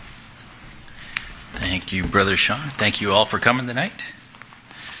Thank you, Brother Sean. Thank you all for coming tonight.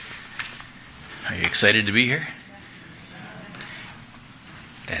 Are you excited to be here?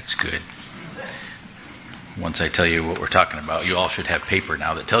 That's good. Once I tell you what we're talking about, you all should have paper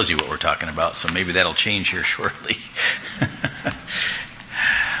now that tells you what we're talking about, so maybe that'll change here shortly.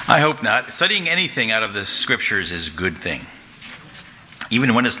 I hope not. Studying anything out of the scriptures is a good thing,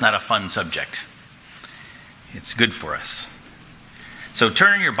 even when it's not a fun subject. It's good for us. So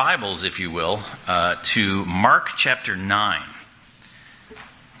turn in your Bibles, if you will, to Mark chapter 9.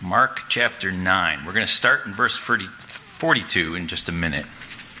 Mark chapter 9. We're going to start in verse 42 in just a minute.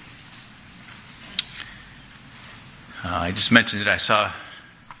 I just mentioned it. I saw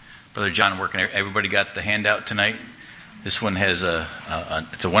Brother John working. Everybody got the handout tonight. This one has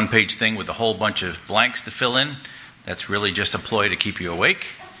it's a one-page thing with a whole bunch of blanks to fill in. That's really just a ploy to keep you awake,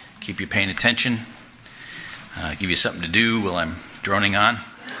 keep you paying attention, give you something to do while I'm droning on.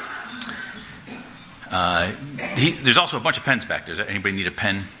 There's also a bunch of pens back there. Does anybody need a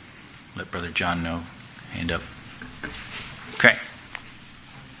pen? Let Brother John know. Hand up. Okay.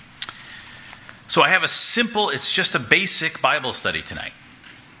 So I have it's just a basic Bible study tonight.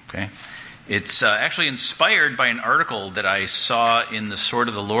 Okay. It's actually inspired by an article that I saw in the Sword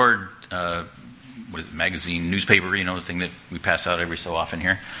of the Lord magazine, newspaper, the thing that we pass out every so often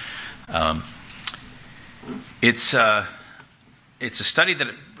here. It's a study that,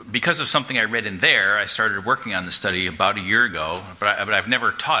 because of something I read in there, I started working on the study about a year ago, but I've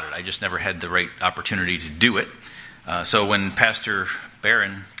never taught it. I just never had the right opportunity to do it. So when Pastor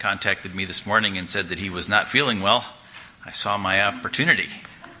Barron contacted me this morning and said that he was not feeling well, I saw my opportunity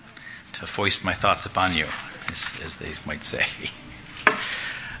to foist my thoughts upon you, as they might say.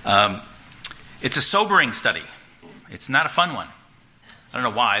 It's a sobering study. It's not a fun one. I don't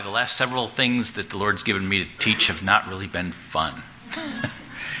know why. The last several things that the Lord's given me to teach have not really been fun.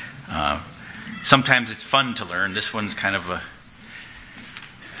 Sometimes it's fun to learn. This one's kind of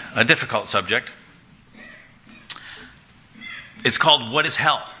a difficult subject. It's called What is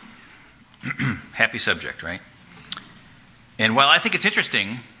Hell? Happy subject, right? And while I think it's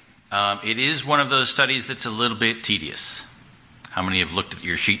interesting, it is one of those studies that's a little bit tedious. How many have looked at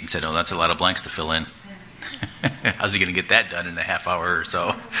your sheet and said, oh, that's a lot of blanks to fill in? How's he going to get that done in a half hour or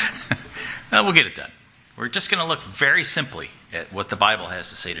so? We'll get it done. We're just going to look very simply at what the Bible has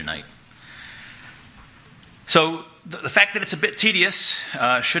to say tonight. So the fact that it's a bit tedious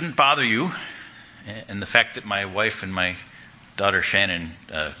shouldn't bother you. And the fact that my wife and my daughter Shannon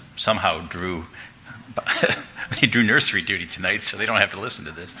somehow drew nursery duty tonight, so they don't have to listen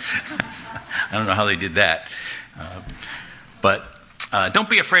to this. I don't know how they did that. But don't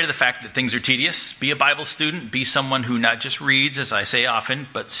be afraid of the fact that things are tedious. Be a Bible student. Be someone who not just reads, as I say often,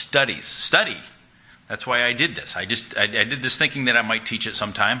 but studies. Study. That's why I did this. I did this thinking that I might teach it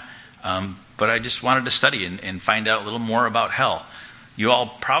sometime, but I just wanted to study and find out a little more about hell. You all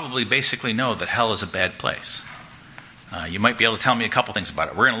probably basically know that hell is a bad place. You might be able to tell me a couple things about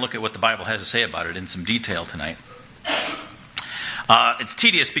it. We're going to look at what the Bible has to say about it in some detail tonight. It's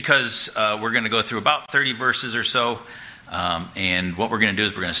tedious because we're going to go through about 30 verses or so. And what we're going to do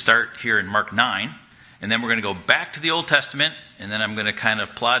is we're going to start here in Mark 9. And then we're going to go back to the Old Testament. And then I'm going to kind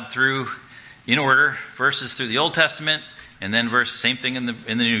of plod through, in order, verses through the Old Testament. And then same thing in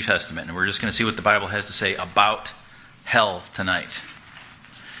the New Testament. And we're just going to see what the Bible has to say about hell tonight.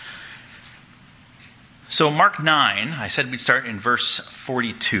 So Mark 9, I said we'd start in verse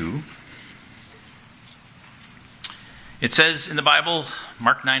 42. It says in the Bible,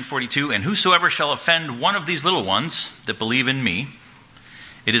 Mark 9:42, and whosoever shall offend one of these little ones that believe in me,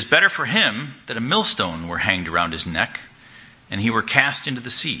 it is better for him that a millstone were hanged around his neck, and he were cast into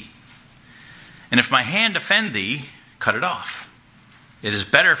the sea. And if my hand offend thee, cut it off. It is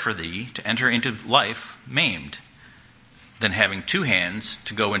better for thee to enter into life maimed, than having two hands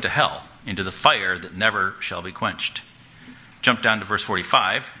to go into hell, into the fire that never shall be quenched. Jump down to verse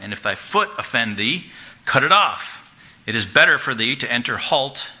 45. And if thy foot offend thee, cut it off. It is better for thee to enter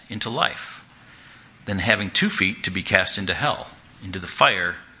halt into life, than having 2 feet to be cast into hell, into the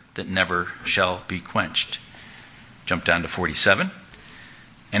fire that never shall be quenched. Jump down to 47.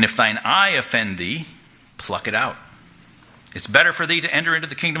 And if thine eye offend thee, pluck it out. It's better for thee to enter into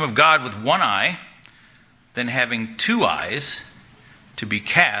the kingdom of God with one eye, than having 2 eyes to be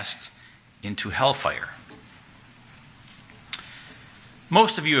cast into hellfire.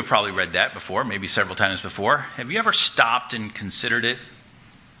 Most of you have probably read that before, maybe several times before. Have you ever stopped and considered it,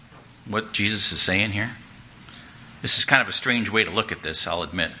 what Jesus is saying here? This is kind of a strange way to look at this, I'll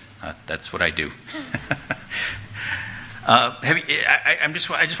admit. That's what I do. I just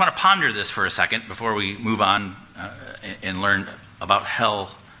want to ponder this for a second before we move on and learn about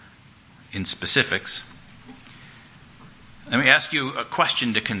hell in specifics. Let me ask you a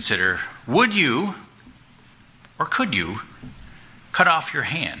question to consider. Would you, or could you, cut off your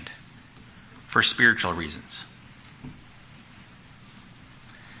hand for spiritual reasons?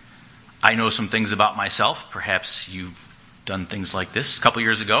 I know some things about myself. Perhaps you've done things like this. A couple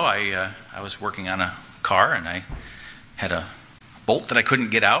years ago, I was working on a car, and I had a bolt that I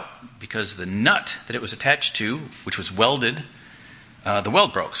couldn't get out because the nut that it was attached to, which was welded, the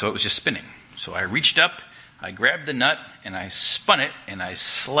weld broke, so it was just spinning. So I reached up, I grabbed the nut, and I spun it, and I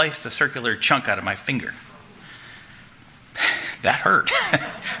sliced a circular chunk out of my finger. That hurt.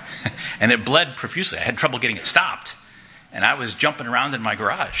 And it bled profusely. I had trouble getting it stopped. And I was jumping around in my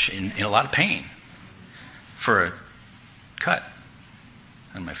garage in a lot of pain for a cut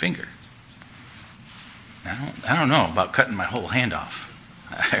on my finger. I don't know about cutting my whole hand off.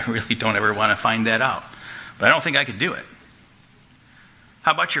 I really don't ever want to find that out. But I don't think I could do it.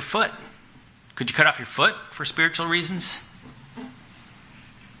 How about your foot? Could you cut off your foot for spiritual reasons?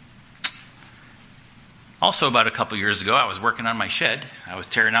 Also, about a couple years ago, I was working on my shed. I was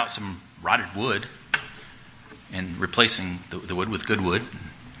tearing out some rotted wood and replacing the wood with good wood.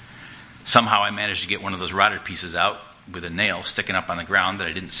 Somehow I managed to get one of those rotted pieces out with a nail sticking up on the ground that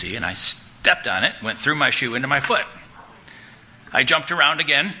I didn't see, and I stepped on it, went through my shoe into my foot. I jumped around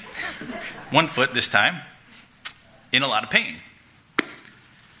again, 1 foot this time, in a lot of pain.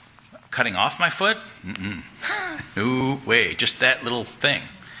 Cutting off my foot? No way. Just that little thing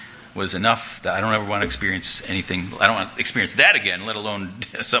was enough that I don't ever want to experience anything. I don't want to experience that again, let alone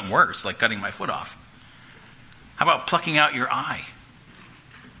something worse, like cutting my foot off. How about plucking out your eye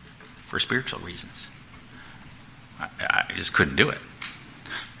for spiritual reasons? I just couldn't do it.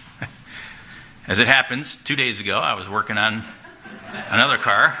 As it happens, 2 days ago, I was working on another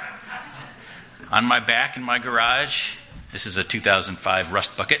car on my back in my garage. This is a 2005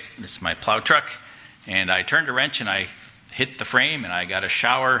 Rust Bucket. This is my plow truck. And I turned a wrench and I hit the frame and I got a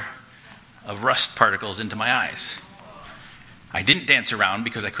shower of rust particles into my eyes. I didn't dance around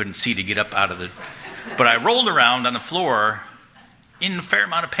because I couldn't see to get up out of the... But I rolled around on the floor in a fair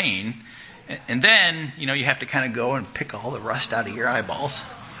amount of pain. And then, you have to kind of go and pick all the rust out of your eyeballs.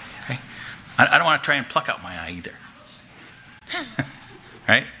 Okay? I don't want to try and pluck out my eye either.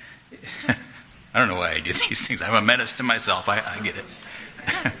 Right? I don't know why I do these things. I'm a menace to myself. I get it.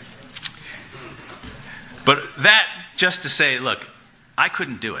 But that, just to say, look, I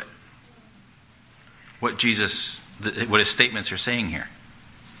couldn't do it. What his statements are saying here.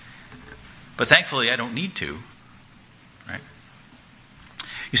 But thankfully, I don't need to. Right?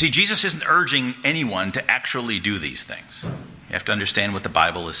 You see, Jesus isn't urging anyone to actually do these things. You have to understand what the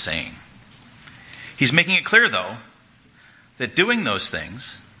Bible is saying. He's making it clear, though, that doing those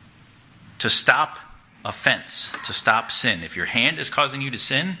things to stop offense, to stop sin. If your hand is causing you to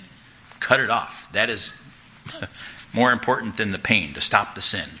sin, cut it off. That is more important than the pain, to stop the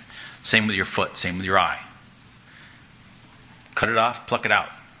sin. Same with your foot, same with your eye. Cut it off, pluck it out.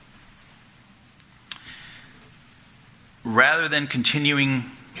 Rather than continuing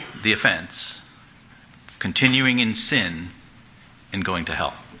the offense, continuing in sin and going to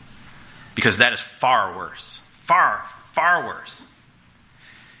hell. Because that is far worse. Far, far worse.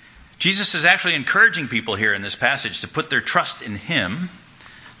 Jesus is actually encouraging people here in this passage to put their trust in Him,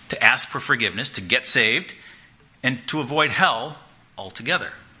 to ask for forgiveness, to get saved, and to avoid hell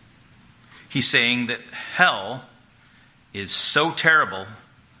altogether. He's saying that hell is so terrible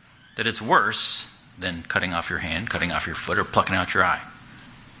that it's worse than cutting off your hand, cutting off your foot, or plucking out your eye.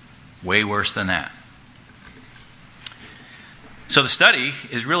 Way worse than that. So the study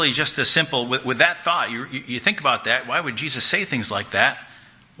is really just as simple. With that thought, you think about that. Why would Jesus say things like that?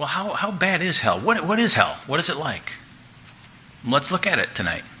 Well, how bad is hell? What is hell? What is it like? Let's look at it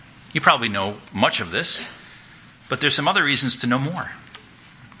tonight. You probably know much of this, but there's some other reasons to know more.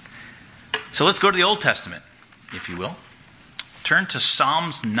 So let's go to the Old Testament, if you will. Turn to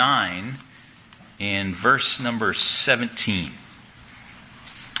Psalms 9 and verse number 17.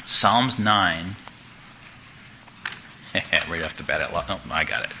 Psalms 9. Right off the bat, I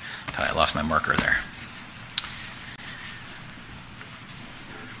got it. I lost my marker there.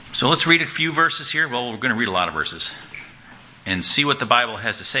 So let's read a few verses here. Well, we're going to read a lot of verses and see what the Bible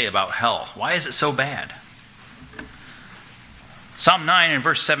has to say about hell. Why is it so bad? Psalm 9 and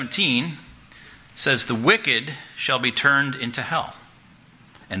verse 17 says, "The wicked shall be turned into hell,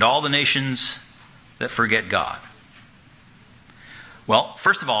 and all the nations that forget God." Well,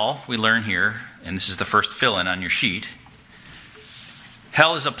 first of all, we learn here, and this is the first fill-in on your sheet,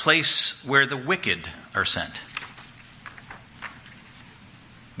 hell is a place where the wicked are sent.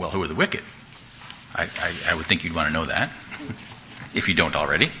 Well, who are the wicked? I would think you'd want to know that, if you don't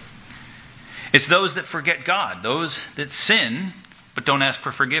already. It's those that forget God, those that sin but don't ask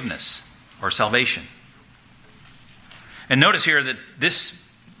for forgiveness or salvation. And notice here that this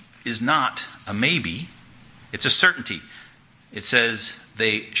is not a maybe, it's a certainty. It says,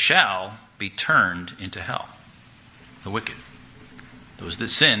 they shall be turned into hell. The wicked. Those that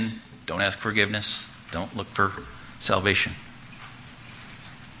sin, don't ask forgiveness, don't look for salvation.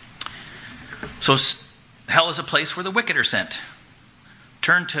 So hell is a place where the wicked are sent.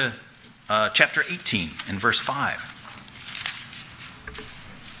 Turn to chapter 18 and verse 5.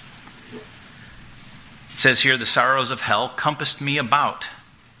 It says here, the sorrows of hell compassed me about.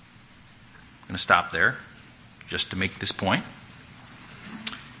 I'm going to stop there just to make this point.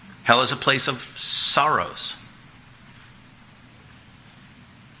 Hell is a place of sorrows.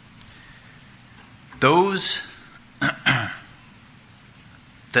 Those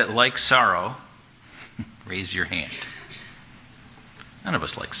that like sorrow, raise your hand. None of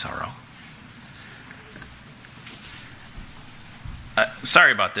us like sorrow.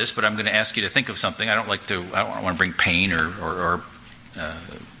 Sorry about this, but I'm going to ask you to think of something. I don't want to bring pain or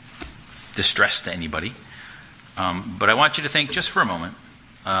distress to anybody. But I want you to think just for a moment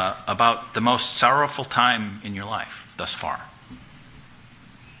about the most sorrowful time in your life thus far.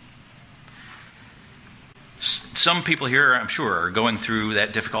 Some people here, I'm sure, are going through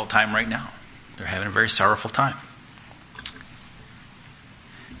that difficult time right now. They're having a very sorrowful time.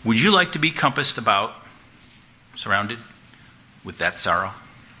 Would you like to be compassed about, surrounded with that sorrow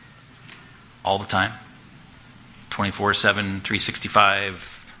all the time? 24/7, 365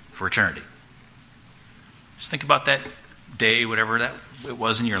 for eternity. Just think about that day, whatever that it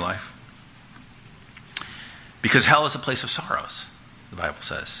was in your life. Because hell is a place of sorrows, the Bible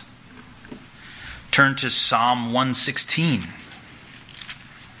says. Turn to Psalm 116.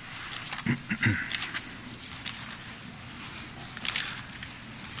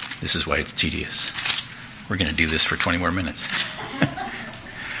 This is why it's tedious. We're going to do this for 20 more minutes.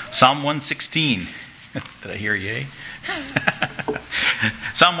 Psalm 116. Did I hear yay?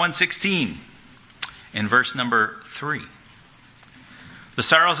 Psalm 116 in verse number 3. The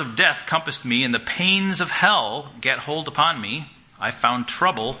sorrows of death compassed me, and the pains of hell get hold upon me. I found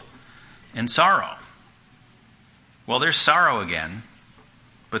trouble and sorrow. Well, there's sorrow again,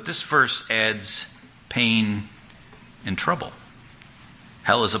 but this verse adds pain and trouble.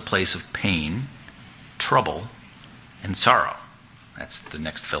 Hell is a place of pain, trouble, and sorrow. That's the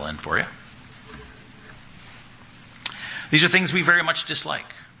next fill-in for you. These are things we very much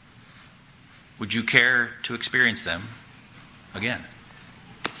dislike. Would you care to experience them again?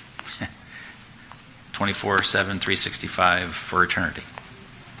 24/7, 365 for eternity.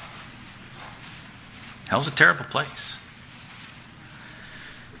 Hell's a terrible place.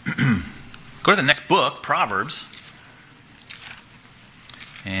 Go to the next book, Proverbs,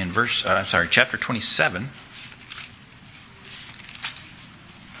 and chapter 27.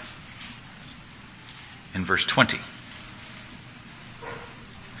 In verse 20.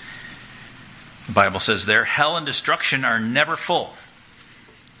 The Bible says there, hell and destruction are never full,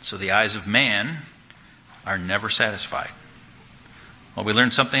 so the eyes of man are never satisfied. Well, we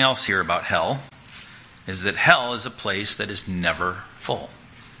learned something else here about hell, is that hell is a place that is never full.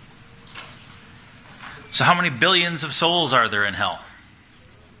 So how many billions of souls are there in hell?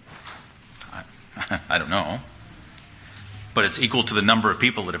 I don't know. But it's equal to the number of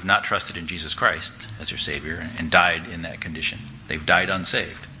people that have not trusted in Jesus Christ as their Savior and died in that condition. They've died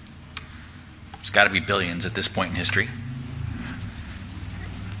unsaved. It's got to be billions at this point in history.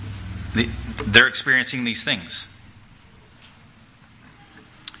 They're experiencing these things.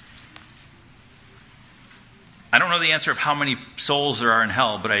 I don't know the answer of how many souls there are in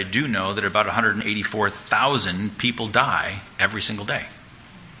hell, but I do know that about 184,000 people die every single day.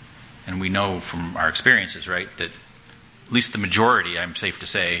 And we know from our experiences, right, that at least the majority, I'm safe to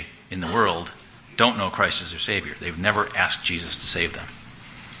say, in the world don't know Christ as their Savior. They've never asked Jesus to save them.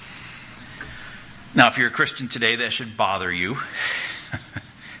 Now, if you're a Christian today, that should bother you.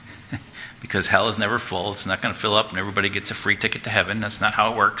 Because hell is never full. It's not going to fill up and everybody gets a free ticket to heaven. That's not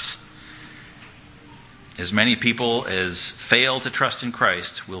how it works. As many people as fail to trust in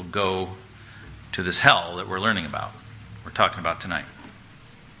Christ will go to this hell that we're learning about. We're talking about tonight.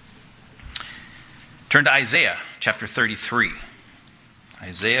 Turn to Isaiah chapter 33.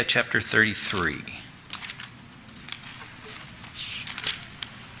 Isaiah chapter 33.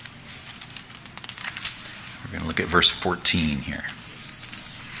 We're going to look at verse 14 here.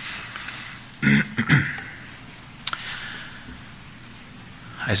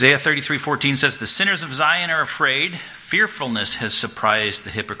 Isaiah 33:14 says, "The sinners of Zion are afraid. Fearfulness has surprised the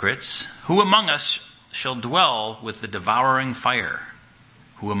hypocrites. Who among us shall dwell with the devouring fire?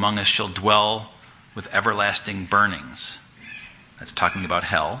 Who among us shall dwell with everlasting burnings? That's talking about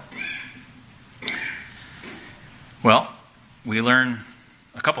hell. Well, we learn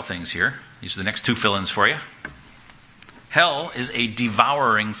a couple things here. These are the next two fill-ins for you. Hell is a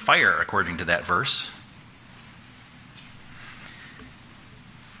devouring fire, according to that verse.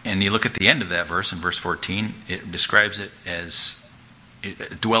 And you look at the end of that verse, in verse 14, it describes it as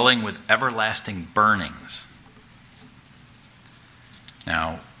dwelling with everlasting burnings.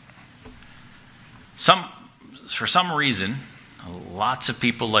 Now, for some reason, lots of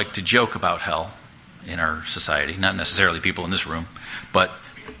people like to joke about hell in our society. Not necessarily people in this room, but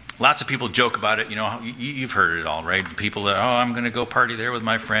lots of people joke about it. You know, you've heard it all, right? People that, I'm going to go party there with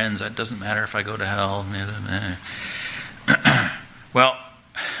my friends. It doesn't matter if I go to hell. Well,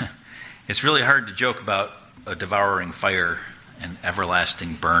 it's really hard to joke about a devouring fire and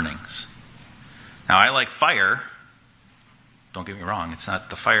everlasting burnings. Now, I like fire. Don't get me wrong. It's not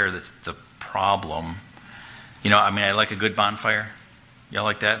the fire that's the problem. I like a good bonfire. Y'all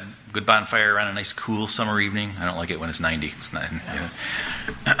like that? Good bonfire around a nice cool summer evening. I don't like it when it's 90. It's not,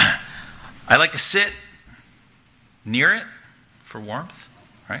 I like to sit near it for warmth,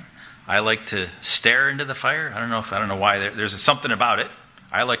 right? I like to stare into the fire. I don't know why. There's something about it.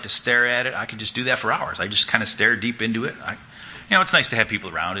 I like to stare at it. I can just do that for hours. I just kind of stare deep into it. It's nice to have people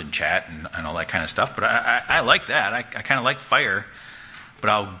around and chat and all that kind of stuff, but I like that. I kind of like fire, but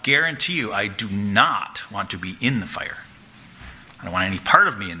I'll guarantee you I do not want to be in the fire. I don't want any part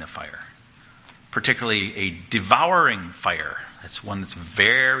of me in the fire, particularly a devouring fire. That's one that's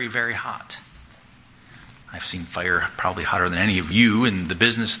very, very hot. I've seen fire probably hotter than any of you in the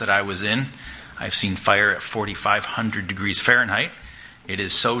business that I was in. I've seen fire at 4,500 degrees Fahrenheit. It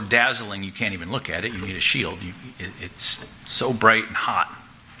is so dazzling you can't even look at it. You need a shield. It's so bright and hot.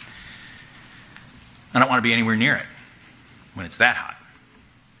 I don't want to be anywhere near it when it's that hot.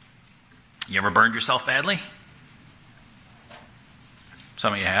 You ever burned yourself badly?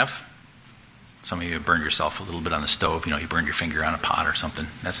 Some of you have. Some of you have burned yourself a little bit on the stove. You burned your finger on a pot or something.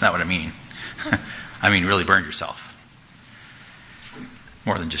 That's not what I mean. I mean really burned yourself.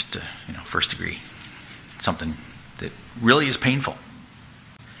 More than just, first degree. Something that really is painful.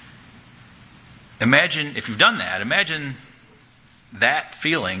 Imagine, if you've done that, imagine that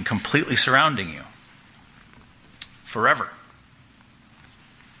feeling completely surrounding you. Forever.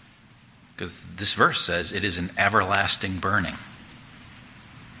 Because this verse says it is an everlasting burning.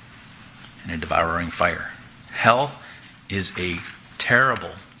 And a devouring fire. Hell is a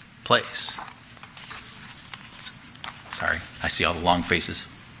terrible place. Sorry, I see all the long faces.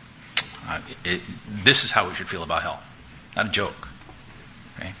 This is how we should feel about hell. Not a joke.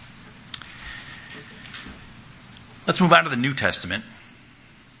 Okay? Let's move on to the New Testament.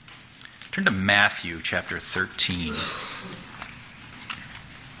 Turn to Matthew chapter 13.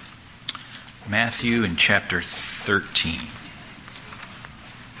 Matthew in chapter 13.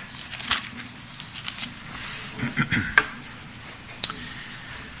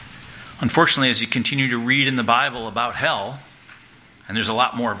 Unfortunately, as you continue to read in the Bible about hell, and there's a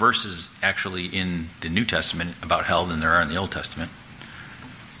lot more verses actually in the New Testament about hell than there are in the Old Testament,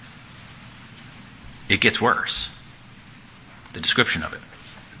 it gets worse. The description of it.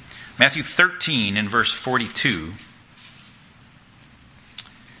 Matthew 13 in verse 42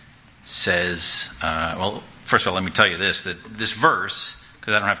 says, first of all, let me tell you this, that this verse,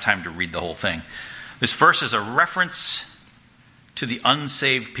 because I don't have time to read the whole thing, this verse is a reference to the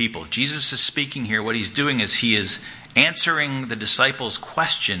unsaved people. Jesus is speaking here. What he's doing is he is answering the disciples'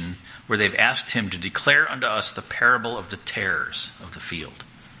 question where they've asked him to declare unto us the parable of the tares of the field.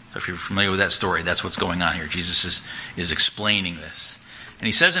 So if you're familiar with that story, that's what's going on here. Jesus is explaining this. And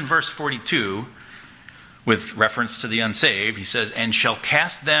he says in verse 42, with reference to the unsaved, he says, "And shall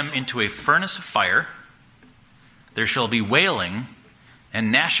cast them into a furnace of fire. There shall be wailing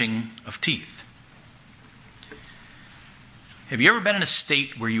and gnashing of teeth." Have you ever been in a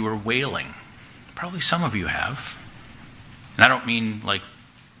state where you were wailing? Probably some of you have. And I don't mean like,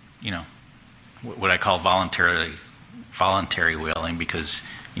 what I call voluntary wailing because,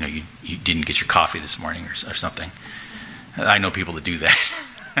 you didn't get your coffee this morning or something. I know people that do that.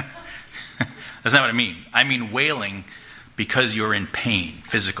 That's not what I mean. I mean wailing because you're in pain,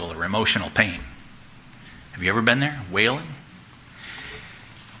 physical or emotional pain. Have you ever been there? Wailing?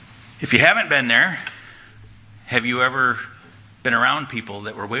 If you haven't been there, have you ever been around people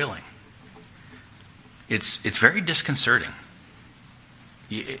that were wailing? It's very disconcerting.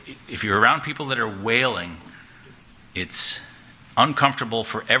 If you're around people that are wailing, it's uncomfortable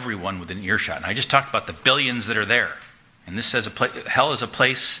for everyone within earshot. And I just talked about the billions that are there. And this says hell is a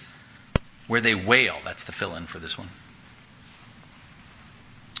place where they wail. That's the fill-in for this one.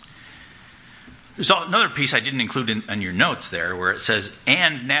 There's another piece I didn't include in your notes there where it says,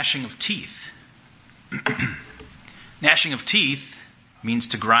 and gnashing of teeth. Gnashing of teeth means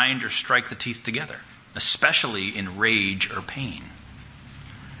to grind or strike the teeth together, especially in rage or pain.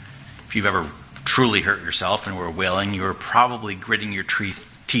 If you've ever truly hurt yourself and were wailing, you were probably gritting your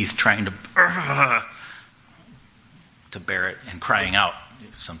teeth trying to bear it and crying out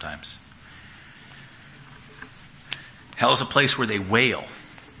sometimes. Hell is a place where they wail.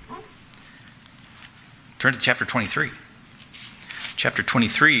 Turn to chapter 23. Chapter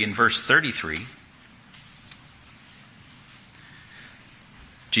 23 in verse 33.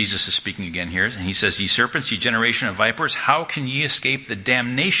 Jesus is speaking again here, and he says, Ye serpents, ye generation of vipers, how can ye escape the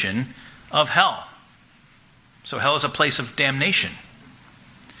damnation of hell? So hell is a place of damnation.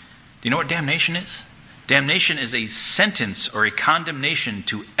 Do you know what damnation is? Damnation is a sentence or a condemnation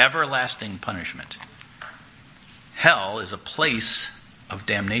to everlasting punishment. Hell is a place of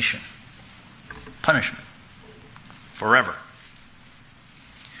damnation. Punishment. Forever.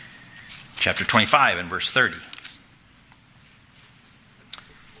 Chapter 25 and verse 30.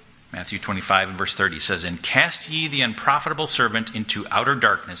 Matthew 25 and verse 30 says, And cast ye the unprofitable servant into outer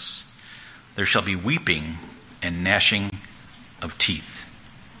darkness. There shall be weeping and gnashing of teeth.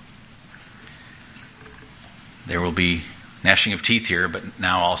 There will be gnashing of teeth here, but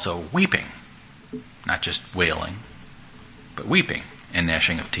now also weeping. Not just wailing, but weeping and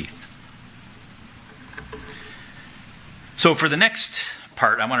gnashing of teeth. So for the next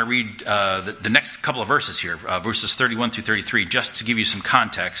part, I want to read the next couple of verses here, verses 31 through 33, just to give you some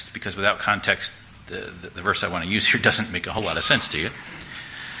context, because without context, the verse I want to use here doesn't make a whole lot of sense to you.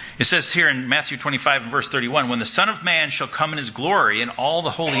 It says here in Matthew 25 and verse 31, When the Son of Man shall come in his glory, and all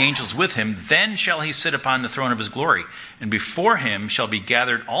the holy angels with him, then shall he sit upon the throne of his glory. And before him shall be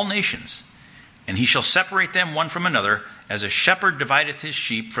gathered all nations. And he shall separate them one from another, as a shepherd divideth his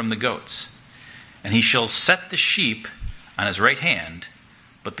sheep from the goats. And he shall set the sheep on his right hand,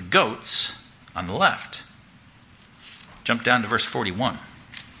 but the goats on the left. Jump down to verse 41.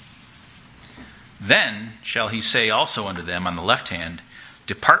 Then shall he say also unto them on the left hand,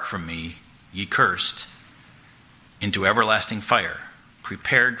 Depart from me, ye cursed, into everlasting fire,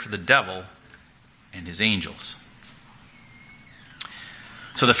 prepared for the devil and his angels.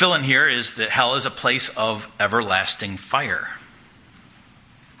 So the fill-in here is that hell is a place of everlasting fire.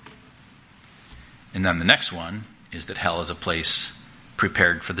 And then the next one is that hell is a place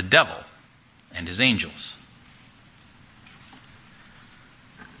prepared for the devil and his angels.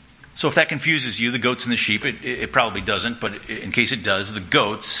 So if that confuses you, the goats and the sheep, it probably doesn't, but in case it does, the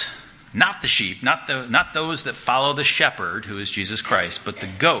goats, not the sheep, not those that follow the shepherd, who is Jesus Christ, but the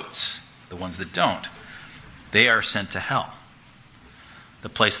goats, the ones that don't, they are sent to hell. The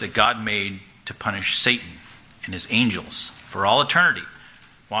place that God made to punish Satan and his angels for all eternity.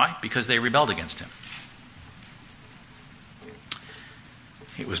 Why? Because they rebelled against him.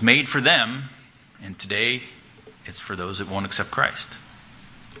 It was made for them, and today it's for those that won't accept Christ.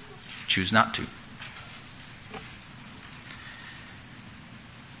 Choose not to.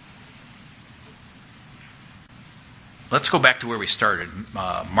 Let's go back to where we started.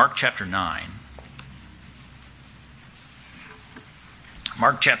 Mark chapter 9.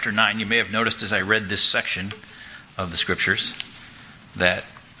 Mark chapter 9, you may have noticed as I read this section of the scriptures that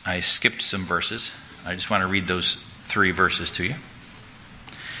I skipped some verses. I just want to read those 3 verses to you.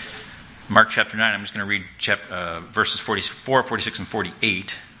 Mark chapter 9, I'm just going to read verses 44, 46, and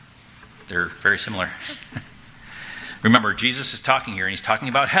 48. They're very similar. Remember, Jesus is talking here, and he's talking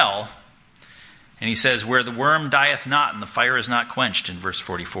about hell. And he says, Where the worm dieth not, and the fire is not quenched, in verse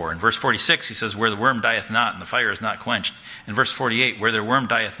 44. In verse 46, he says, Where the worm dieth not, and the fire is not quenched. In verse 48, Where the worm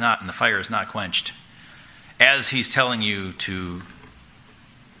dieth not, and the fire is not quenched. As he's telling you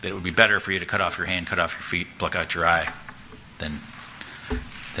that it would be better for you to cut off your hand, cut off your feet, pluck out your eye, than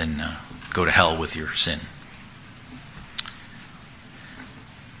go to hell with your sin.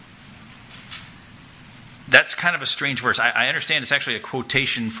 That's kind of a strange verse. I understand it's actually a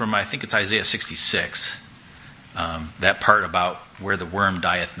quotation from, I think it's Isaiah 66. That part about where the worm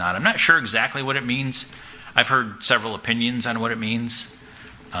dieth not. I'm not sure exactly what it means. I've heard several opinions on what it means.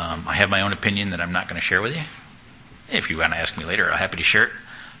 I have my own opinion that I'm not going to share with you. If you want to ask me later, I'm happy to share it.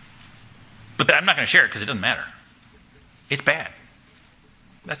 But I'm not going to share it because it doesn't matter. It's bad.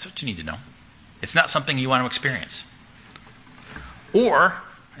 That's what you need to know. It's not something you want to experience. Or,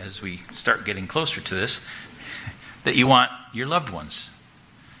 as we start getting closer to this, that you want your loved ones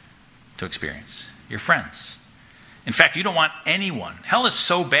to experience, your friends. In fact, you don't want anyone. Hell is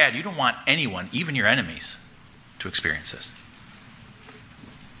so bad, you don't want anyone, even your enemies, to experience this.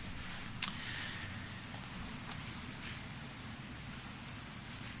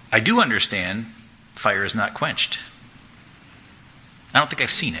 I do understand fire is not quenched. I don't think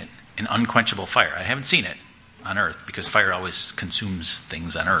I've seen it, an unquenchable fire. I haven't seen it on earth because fire always consumes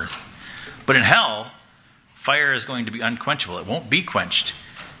things on earth. But in hell, fire is going to be unquenchable. It won't be quenched.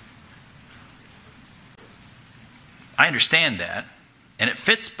 I understand that. And it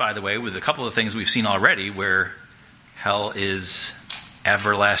fits, by the way, with a couple of things we've seen already where hell is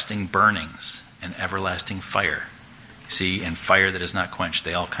everlasting burnings and everlasting fire. See, and fire that is not quenched.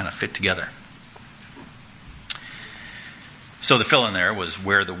 They all kind of fit together. So the fill in there was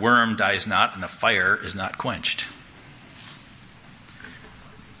where the worm dies not and the fire is not quenched.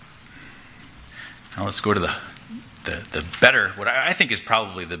 Now let's go to the better, what I think is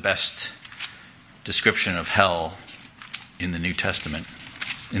probably the best description of hell in the New Testament,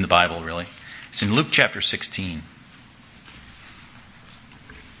 in the Bible really. It's in Luke chapter 16.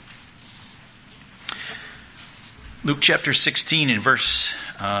 Luke chapter 16 in verse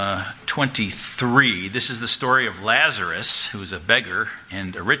 23. This is the story of Lazarus, who is a beggar,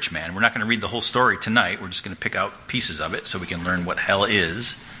 and a rich man. We're not going to read the whole story tonight. We're just going to pick out pieces of it so we can learn what hell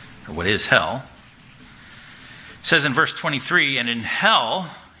is, or what is hell. It says in verse 23, and in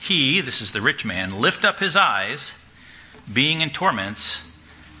hell he, this is the rich man, lift up his eyes, being in torments,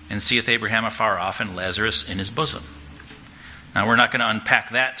 and seeth Abraham afar off and Lazarus in his bosom. Now we're not going to unpack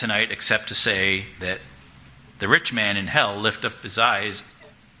that tonight except to say that the rich man in hell lift up his eyes,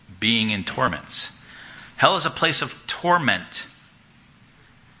 being in torments. Hell is a place of torment.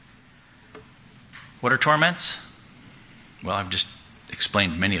 What are torments? Well, I've just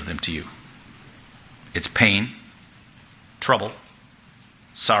explained many of them to you. It's pain, trouble,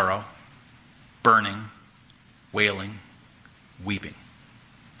 sorrow, burning, wailing, weeping,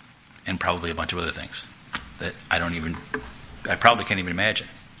 and probably a bunch of other things that I probably can't even imagine.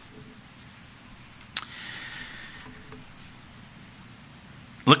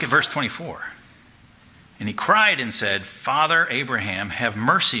 Look at verse 24. And he cried and said, Father Abraham, have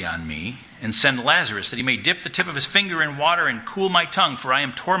mercy on me, and send Lazarus, that he may dip the tip of his finger in water and cool my tongue, for I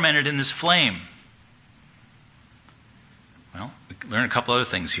am tormented in this flame. Well, we can learn a couple other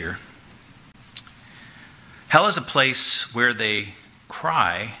things here. Hell is a place where they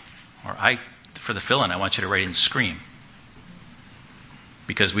cry, or for the fill-in, I want you to write in scream.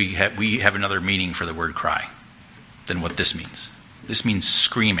 Because we have another meaning for the word cry than what this means. This means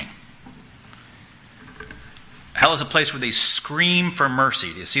screaming. Hell is a place where they scream for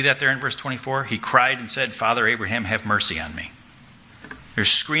mercy. Do you see that there in verse 24? He cried and said, Father Abraham, have mercy on me. They're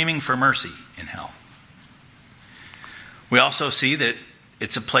screaming for mercy in hell. We also see that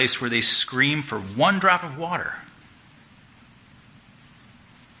it's a place where they scream for one drop of water.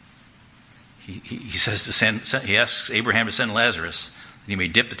 He asks Abraham to send Lazarus, that he may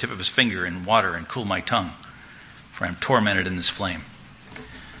dip the tip of his finger in water and cool my tongue, for I am tormented in this flame.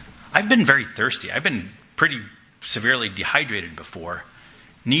 I've been very thirsty. I've been pretty severely dehydrated before,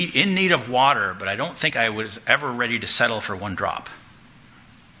 in need of water, but I don't think I was ever ready to settle for one drop.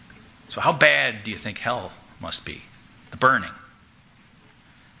 So how bad do you think hell must be? The burning.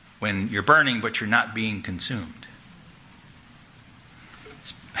 When you're burning, but you're not being consumed.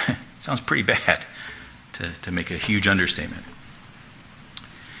 It sounds pretty bad to make a huge understatement.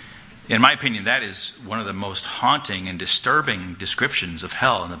 In my opinion, that is one of the most haunting and disturbing descriptions of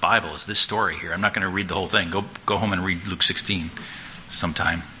hell in the Bible, is this story here. I'm not going to read the whole thing. Go home and read Luke 16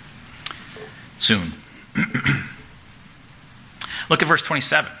 sometime soon. Look at verse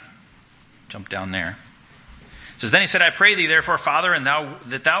 27. Jump down there. It says, Then he said, I pray thee, therefore, Father,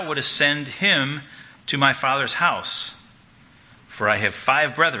 that thou wouldest send him to my father's house. For I have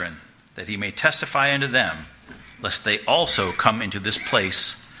 5 brethren, that he may testify unto them, lest they also come into this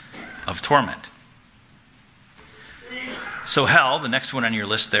place of torment. So hell, the next one on your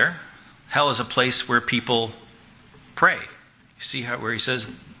list there, hell is a place where people pray. You see where he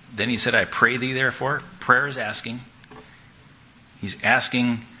says, then he said, I pray thee therefore. Prayer is asking. He's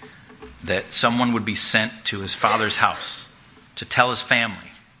asking that someone would be sent to his father's house to tell his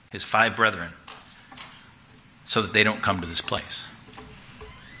family, his 5 brethren, so that they don't come to this place.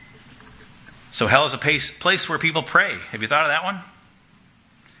 So hell is a place where people pray. Have you thought of that one?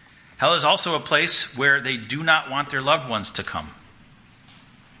 Hell is also a place where they do not want their loved ones to come.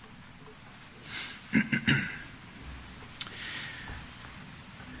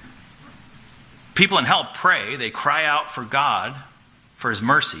 People in hell pray. They cry out for God, for his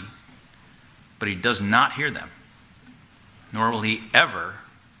mercy, but he does not hear them, nor will he ever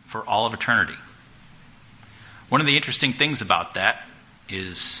for all of eternity. One of the interesting things about that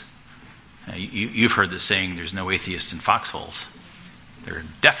is, you've heard the saying, there's no atheists in foxholes. There are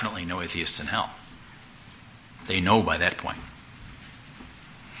definitely no atheists in hell. They know by that point.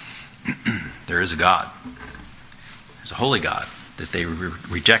 There is a God. There's a holy God that they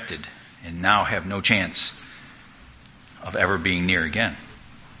rejected and now have no chance of ever being near again.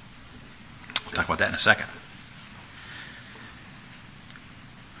 We'll talk about that in a second.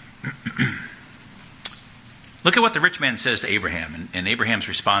 Look at what the rich man says to Abraham, and Abraham's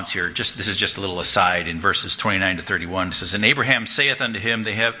response here. This is just a little aside in verses 29 to 31. It says, "And Abraham saith unto him,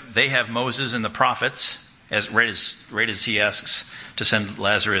 They have Moses and the prophets." Right as he asks to send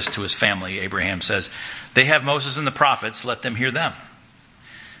Lazarus to his family, Abraham says, "They have Moses and the prophets, let them hear them."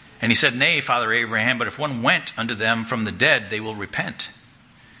 And he said, "Nay, Father Abraham, but if one went unto them from the dead, they will repent."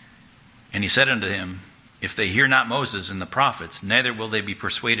 And he said unto him, "If they hear not Moses and the prophets, neither will they be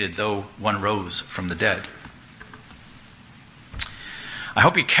persuaded, though one rose from the dead." I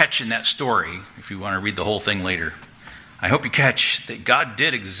hope you catch in that story, if you want to read the whole thing later, I hope you catch that God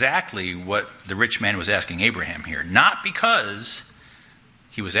did exactly what the rich man was asking Abraham here. Not because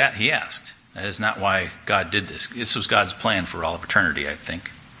he asked. That is not why God did this. This was God's plan for all of eternity, I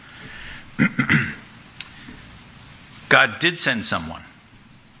think. God did send someone.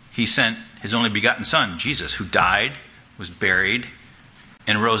 He sent his only begotten Son, Jesus, who died, was buried,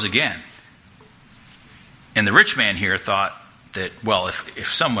 and rose again. And the rich man here thought that, well,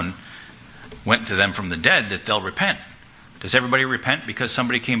 if someone went to them from the dead, that they'll repent. Does everybody repent because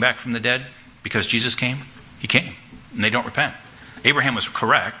somebody came back from the dead? Because Jesus came? He came. And they don't repent. Abraham was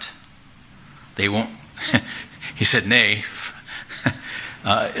correct. They won't. He said, "Nay."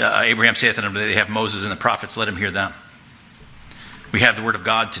 Abraham saith unto them, "They have Moses and the prophets, let him hear them." We have the word of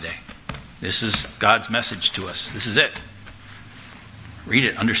God today. This is God's message to us. This is it. Read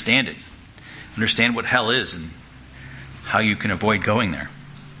it, understand it. Understand what hell is and how you can avoid going there.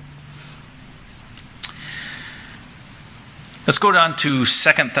 Let's go down to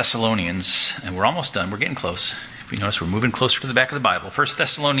 2 Thessalonians, and we're almost done. We're getting close. If you notice, we're moving closer to the back of the Bible. 1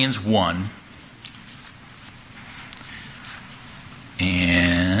 Thessalonians 1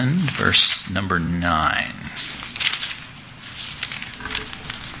 and verse number 9.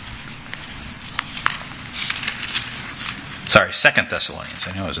 Sorry, 2 Thessalonians.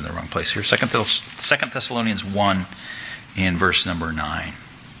 I know I was in the wrong place here. 2 Thessalonians 1 and verse number 9.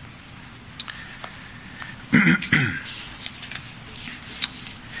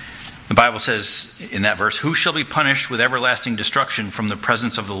 The Bible says in that verse, "Who shall be punished with everlasting destruction from the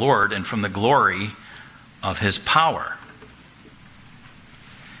presence of the Lord and from the glory of his power?"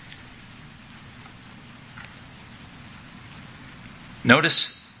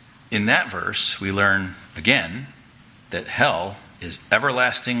 Notice in that verse we learn again that hell is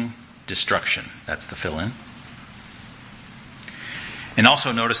everlasting destruction. That's the fill-in. And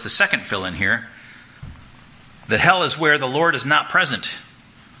also notice the second fill-in here, that hell is where the Lord is not present,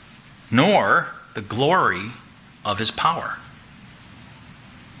 nor the glory of his power.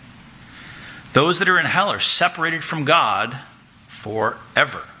 Those that are in hell are separated from God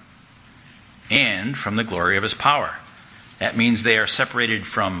forever and from the glory of his power. That means they are separated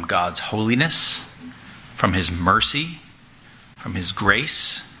from God's holiness, from his mercy, from his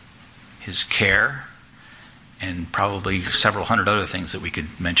grace, his care, and probably several hundred other things that we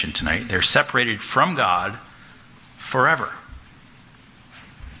could mention tonight. They're separated from God forever.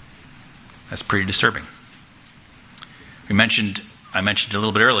 That's pretty disturbing. I mentioned a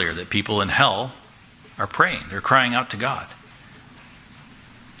little bit earlier that people in hell are praying. They're crying out to God.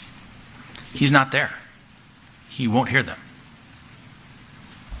 He's not there. He won't hear them.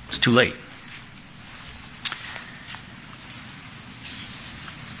 It's too late.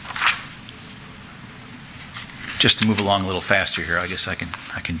 Just to move along a little faster here, I guess I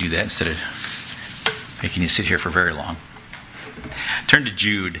can do that instead of making you sit here for very long. Turn to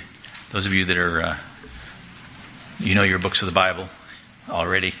Jude. Those of you that are, you know your books of the Bible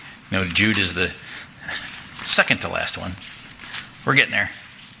already. You know Jude is the second to last one. We're getting there.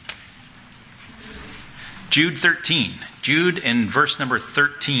 Jude 13. Jude in verse number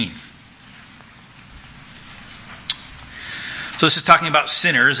 13. So this is talking about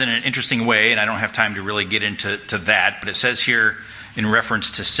sinners in an interesting way, and I don't have time to really get into that, but it says here in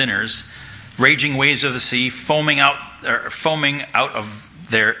reference to sinners, raging waves of the sea, foaming out of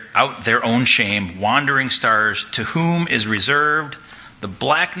their own shame, wandering stars, to whom is reserved the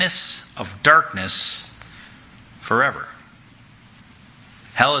blackness of darkness forever.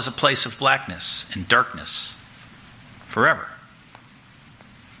 Hell is a place of blackness and darkness forever.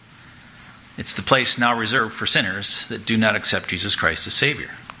 It's the place now reserved for sinners that do not accept Jesus Christ as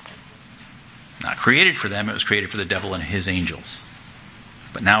Savior. Not created for them, it was created for the devil and his angels.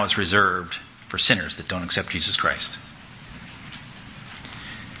 But now it's reserved for sinners that don't accept Jesus Christ.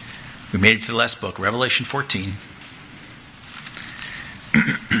 We made it to the last book, Revelation 14.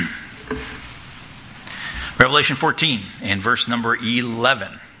 Revelation 14 and verse number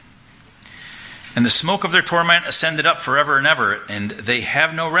 11. And the smoke of their torment ascended up forever and ever, and they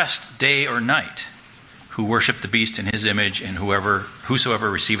have no rest day or night, who worship the beast in his image, and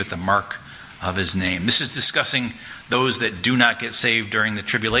whosoever receiveth the mark of his name. This is discussing those that do not get saved during the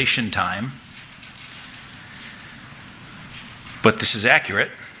tribulation time. But this is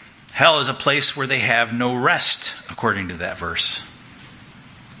accurate. Hell is a place where they have no rest, according to that verse.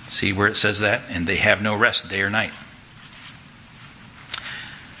 See where it says that? And they have no rest day or night.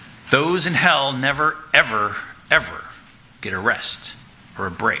 Those in hell never, ever, ever get a rest or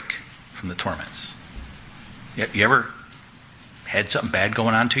a break from the torments. You ever had something bad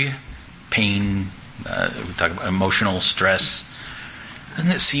going on to you? Pain, we talk about emotional stress.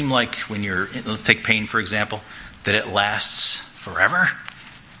 Doesn't it seem like when let's take pain for example, that it lasts forever?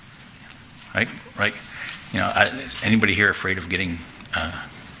 Right? Anybody here afraid of getting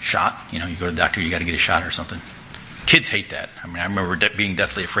shot? You go to the doctor, you got to get a shot or something. Kids hate that. I remember being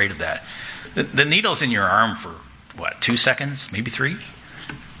deathly afraid of that. The needle's in your arm for, 2 seconds? Maybe 3?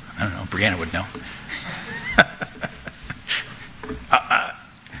 I don't know. Brianna would know.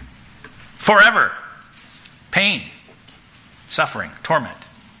 Forever. Pain. Suffering. Torment.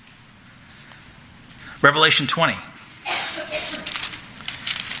 Revelation 20.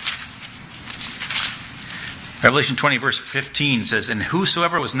 Revelation 20 verse 15 says, and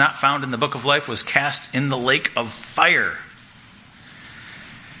whosoever was not found in the book of life was cast in the lake of fire.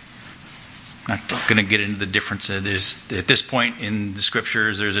 I'm not going to get into the differences. At this point in the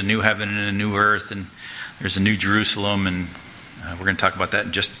scriptures, there's a new heaven and a new earth, and there's a new Jerusalem, and we're going to talk about that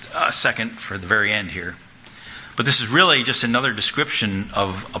in just a second for the very end here. But this is really just another description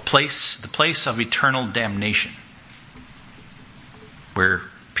of the place of eternal damnation, where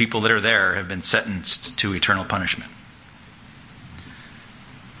people that are there have been sentenced to eternal punishment.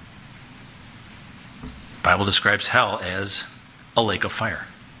 The Bible describes hell as a lake of fire.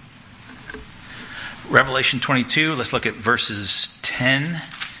 Revelation 22, let's look at verses 10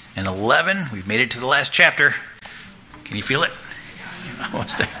 and 11. We've made it to the last chapter. Can you feel it?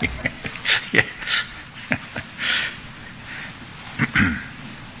 Almost there. Yeah.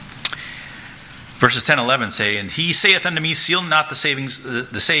 Verses 10 and 11 say, and he saith unto me, seal not the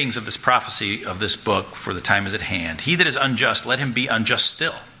sayings of this prophecy of this book, for the time is at hand. He that is unjust, let him be unjust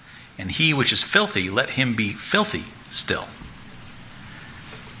still. And he which is filthy, let him be filthy still.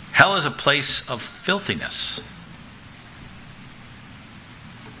 Hell is a place of filthiness.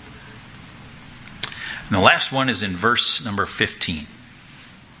 And the last one is in verse number 15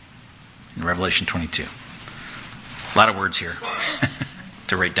 in Revelation 22. A lot of words here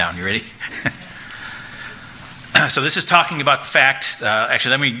to write down. You ready? So this is talking about the fact.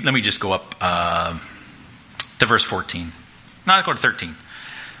 Actually, let me just go up to verse 14. No, I'll go to 13.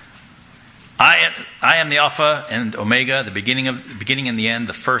 I am the Alpha and Omega, the beginning and the end,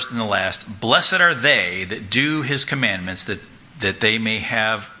 the first and the last. Blessed are they that do his commandments, that they may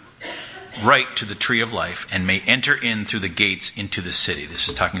have right to the tree of life and may enter in through the gates into the city. This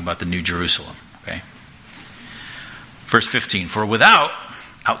is talking about the New Jerusalem. Okay. Verse 15. For without,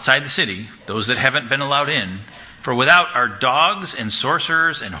 outside the city, those that haven't been allowed in, for without are dogs and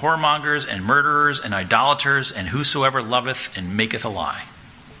sorcerers and whoremongers and murderers and idolaters and whosoever loveth and maketh a lie.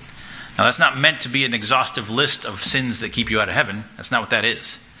 Now, that's not meant to be an exhaustive list of sins that keep you out of heaven. That's not what that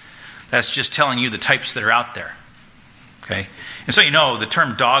is. That's just telling you the types that are out there. Okay? And so the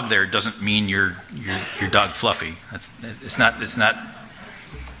term dog there doesn't mean your dog Fluffy. It's not what it's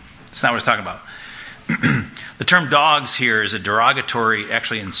talking about. The term dogs here is a derogatory,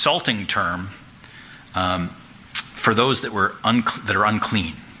 actually insulting term for those that are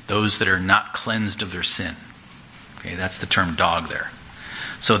unclean, those that are not cleansed of their sin. Okay, that's the term dog there.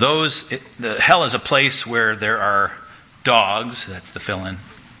 So hell is a place where there are dogs, that's the fill-in,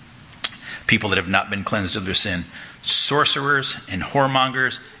 people that have not been cleansed of their sin, sorcerers and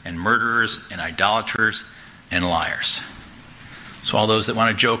whoremongers and murderers and idolaters and liars. So all those that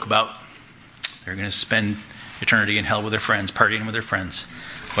want to joke about they're going to spend eternity in hell with their friends, partying with their friends.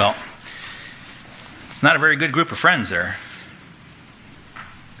 Well, it's not a very good group of friends there.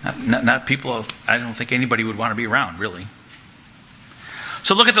 Not people I don't think anybody would want to be around, really.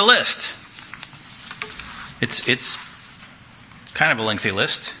 So look at the list. It's kind of a lengthy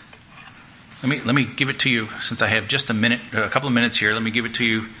list. Let me give it to you, since I have just a couple of minutes here. Let me give it to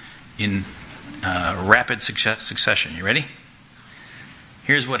you in rapid succession. You ready?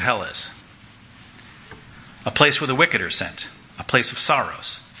 Here's what hell is. A place where the wicked are sent. A place of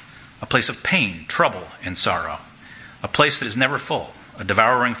sorrows. A place of pain, trouble, and sorrow. A place that is never full. A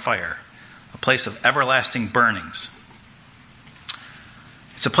devouring fire. A place of everlasting burnings.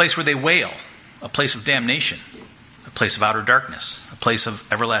 It's a place where they wail a place of damnation, a place of outer darkness, a place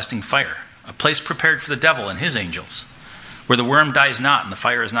of everlasting fire, a place prepared for the devil and his angels, where the worm dies not and the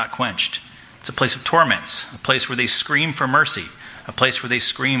fire is not quenched. It's a place of torments, a place where they scream for mercy, a place where they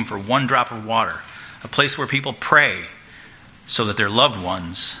scream for one drop of water, a place where people pray so that their loved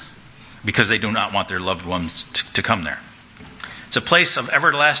ones, because they do not want their loved ones to come there. It's a place of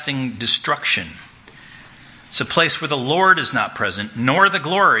everlasting destruction. It's a place where the Lord is not present, nor the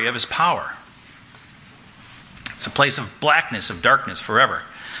glory of his power. It's a place of blackness, of darkness forever,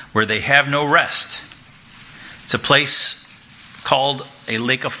 where they have no rest. It's a place called a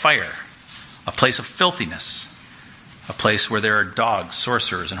lake of fire, a place of filthiness, a place where there are dogs,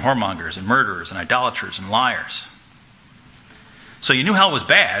 sorcerers, and whoremongers, and murderers, and idolaters, and liars. So you knew hell was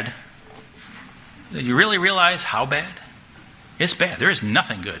bad. Did you really realize how bad? It's bad. There is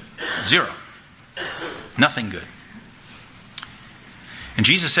nothing good. Zero. Nothing good. And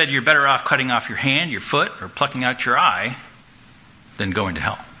Jesus said you're better off cutting off your hand, your foot, or plucking out your eye than going to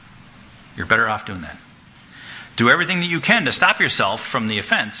hell. You're better off doing that. Do everything that you can to stop yourself from the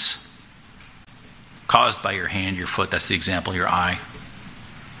offense caused by your hand, your foot, that's the example, your eye.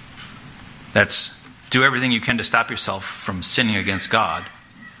 Do everything you can to stop yourself from sinning against God.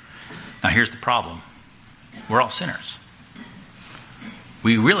 Now here's the problem. We're all sinners.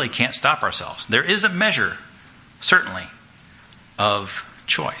 We really can't stop ourselves. There is a measure, certainly, of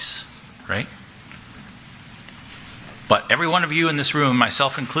choice, right? But every one of you in this room,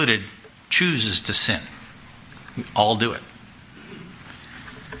 myself included, chooses to sin. We all do it.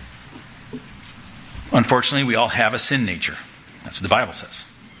 Unfortunately, we all have a sin nature. That's what the Bible says.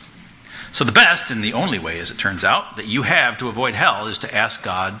 So the best, and the only way, as it turns out, that you have to avoid hell is to ask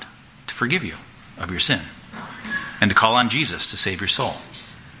God to forgive you of your sin and to call on Jesus to save your soul.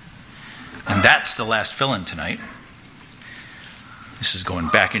 And that's the last fill-in tonight. This is going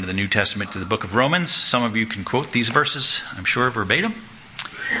back into the New Testament to the book of Romans. Some of you can quote these verses, I'm sure, verbatim.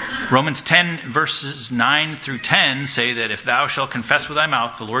 Romans 10, verses 9 through 10 say that if thou shalt confess with thy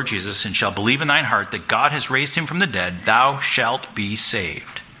mouth the Lord Jesus and shalt believe in thine heart that God has raised him from the dead, thou shalt be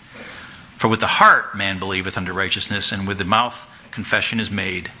saved. For with the heart man believeth unto righteousness, and with the mouth confession is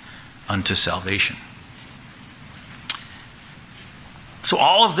made unto salvation. So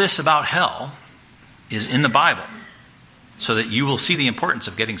all of this about hell is in the Bible, so that you will see the importance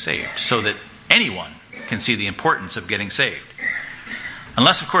of getting saved, so that anyone can see the importance of getting saved.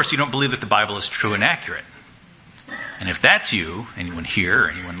 Unless, of course, you don't believe that the Bible is true and accurate. And if that's you, anyone here, or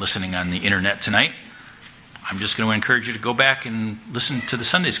anyone listening on the internet tonight, I'm just going to encourage you to go back and listen to the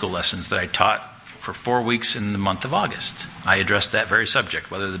Sunday school lessons that I taught for 4 weeks in the month of August. I addressed that very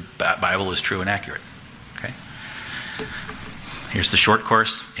subject, whether the Bible is true and accurate. Okay? Here's the short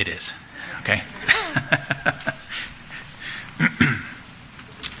course. It is. Okay?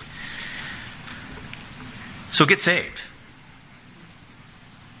 So get saved.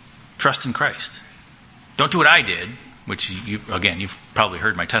 Trust in Christ. Don't do what I did, which, you've probably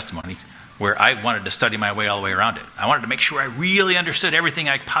heard my testimony, where I wanted to study my way all the way around it. I wanted to make sure I really understood everything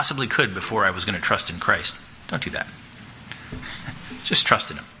I possibly could before I was going to trust in Christ. Don't do that. Just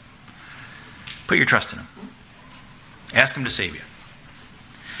trust in him. Put your trust in him. Ask him to save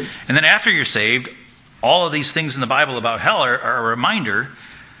you. And then after you're saved, all of these things in the Bible about hell are a reminder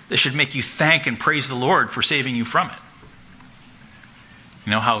that should make you thank and praise the Lord for saving you from it.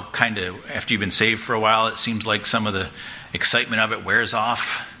 You know how kind of after you've been saved for a while, it seems like some of the excitement of it wears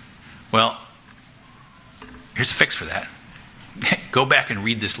off? Well, here's a fix for that. Go back and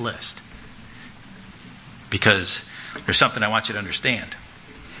read this list. Because there's something I want you to understand.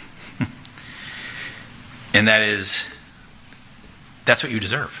 And that is, that's what you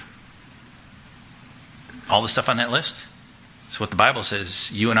deserve. All the stuff on that list is what the Bible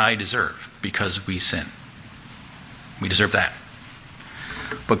says you and I deserve because we sin. We deserve that.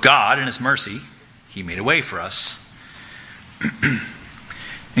 But God, in his mercy, he made a way for us.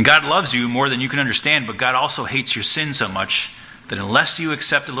 And God loves you more than you can understand, but God also hates your sin so much that unless you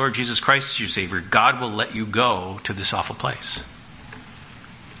accept the Lord Jesus Christ as your Savior, God will let you go to this awful place.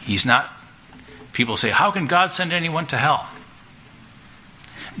 He's not... People say, how can God send anyone to hell?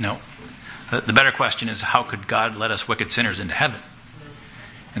 No. The better question is, how could God let us wicked sinners into heaven?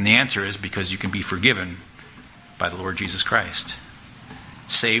 And the answer is because you can be forgiven by the Lord Jesus Christ.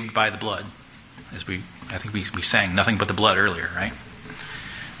 Saved by the blood. I think we sang nothing but the blood earlier, right?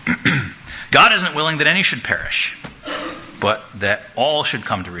 God isn't willing that any should perish, but that all should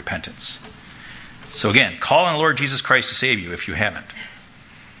come to repentance. So again, call on the Lord Jesus Christ to save you if you haven't.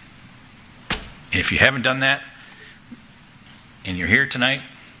 And if you haven't done that, and you're here tonight,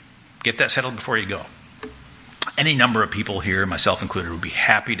 get that settled before you go. Any number of people here, myself included, would be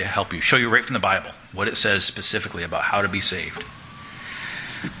happy to help you, show you right from the Bible what it says specifically about how to be saved.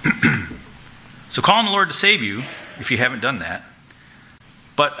 So call on the Lord to save you if you haven't done that.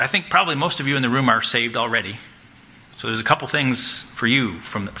 But I think probably most of you in the room are saved already. So there's a couple things for you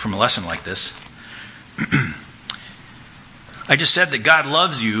from a lesson like this. I just said that God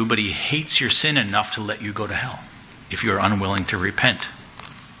loves you, but he hates your sin enough to let you go to hell if you're unwilling to repent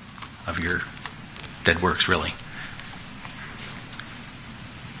of your dead works, really.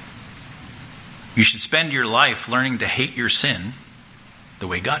 You should spend your life learning to hate your sin the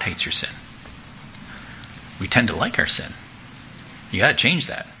way God hates your sin. We tend to like our sin. You got to change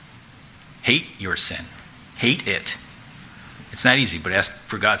that. Hate your sin. Hate it. It's not easy, but ask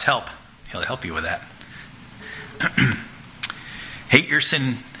for God's help. He'll help you with that. Hate your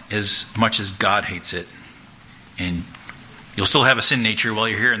sin as much as God hates it. And you'll still have a sin nature while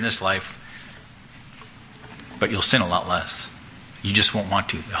you're here in this life, but you'll sin a lot less. You just won't want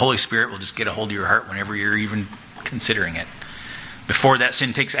to. The Holy Spirit will just get a hold of your heart whenever you're even considering it. Before that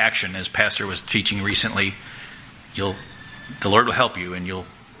sin takes action, as Pastor was teaching recently, the Lord will help you and you'll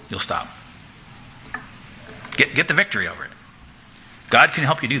stop. Get the victory over it. God can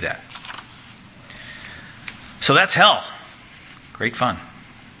help you do that. So that's hell. Great fun.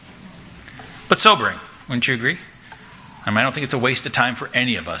 But sobering, wouldn't you agree? I don't think it's a waste of time for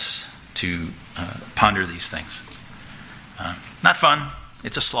any of us to ponder these things. Not fun.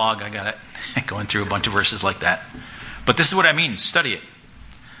 It's a slog. I got it. Going through a bunch of verses like that. But this is what I mean. Study it.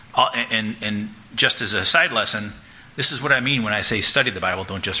 And just as a side lesson, this is what I mean when I say study the Bible,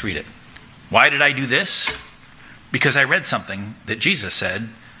 don't just read it. Why did I do this? Because I read something that Jesus said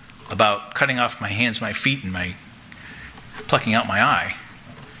about cutting off my hands, my feet, and my plucking out my eye.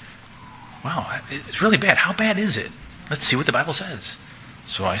 Wow, it's really bad. How bad is it? Let's see what the Bible says.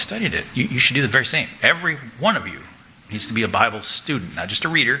 So I studied it. You should do the very same. Every one of you needs to be a Bible student, not just a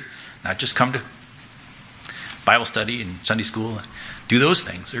reader, not just come to Bible study and Sunday school. Do those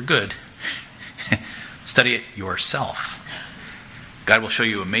things. They're good. Study it yourself. God will show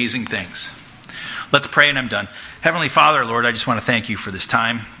you amazing things. Let's pray and I'm done. Heavenly Father, Lord, I just want to thank you for this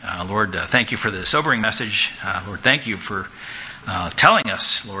time. Lord, thank you for the sobering message. Lord, thank you for telling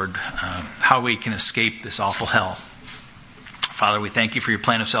us, Lord, how we can escape this awful hell. Father, we thank you for your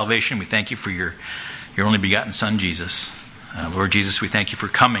plan of salvation. We thank you for your only begotten Son, Jesus. Lord Jesus, we thank you for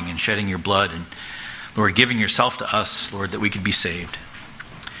coming and shedding your blood and, Lord, giving yourself to us, Lord, that we could be saved.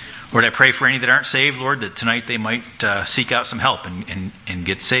 Lord, I pray for any that aren't saved, Lord, that tonight they might seek out some help and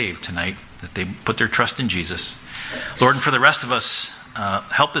get saved tonight, that they put their trust in Jesus. Lord, and for the rest of us,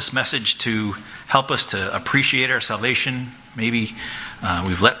 help this message to help us to appreciate our salvation. Maybe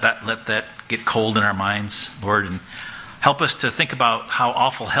we've let that get cold in our minds, Lord, and help us to think about how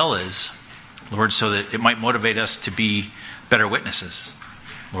awful hell is, Lord, so that it might motivate us to be better witnesses,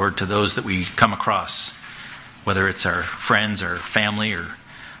 Lord, to those that we come across, whether it's our friends or family or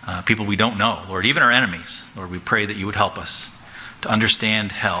people we don't know, Lord, even our enemies. Lord, we pray that you would help us to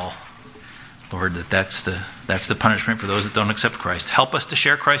understand hell, Lord, that's the punishment for those that don't accept Christ. Help us to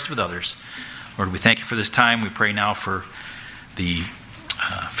share Christ with others. Lord, we thank you for this time. We pray now for the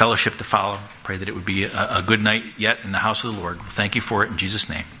fellowship to follow. Pray that it would be a good night yet in the house of the Lord. Thank you for it in Jesus'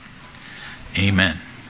 name. Amen.